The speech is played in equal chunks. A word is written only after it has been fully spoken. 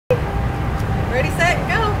Ready, set,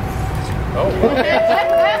 go. Oh.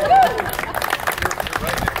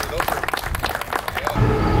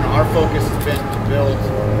 Our focus has been to build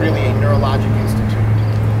really a neurologic institute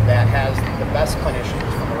that has the best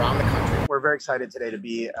clinicians from around the country. We're very excited today to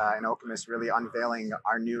be in Okemos, really unveiling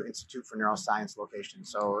our new Institute for Neuroscience location.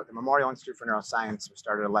 So the Memorial Institute for Neuroscience was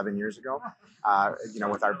started 11 years ago,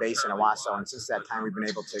 with our base in Owasso, and since that time we've been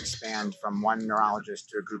able to expand from one neurologist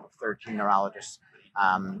to a group of 13 neurologists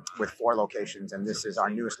with 4 locations, and this is our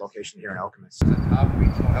newest location here in Okemos. It's a top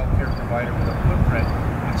regional healthcare provider with a footprint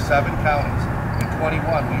in 7 counties. In 21,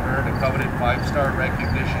 we earned a coveted 5-star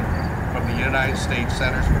recognition from the United States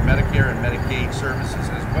Centers for Medicare and Medicaid Services,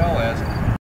 as well as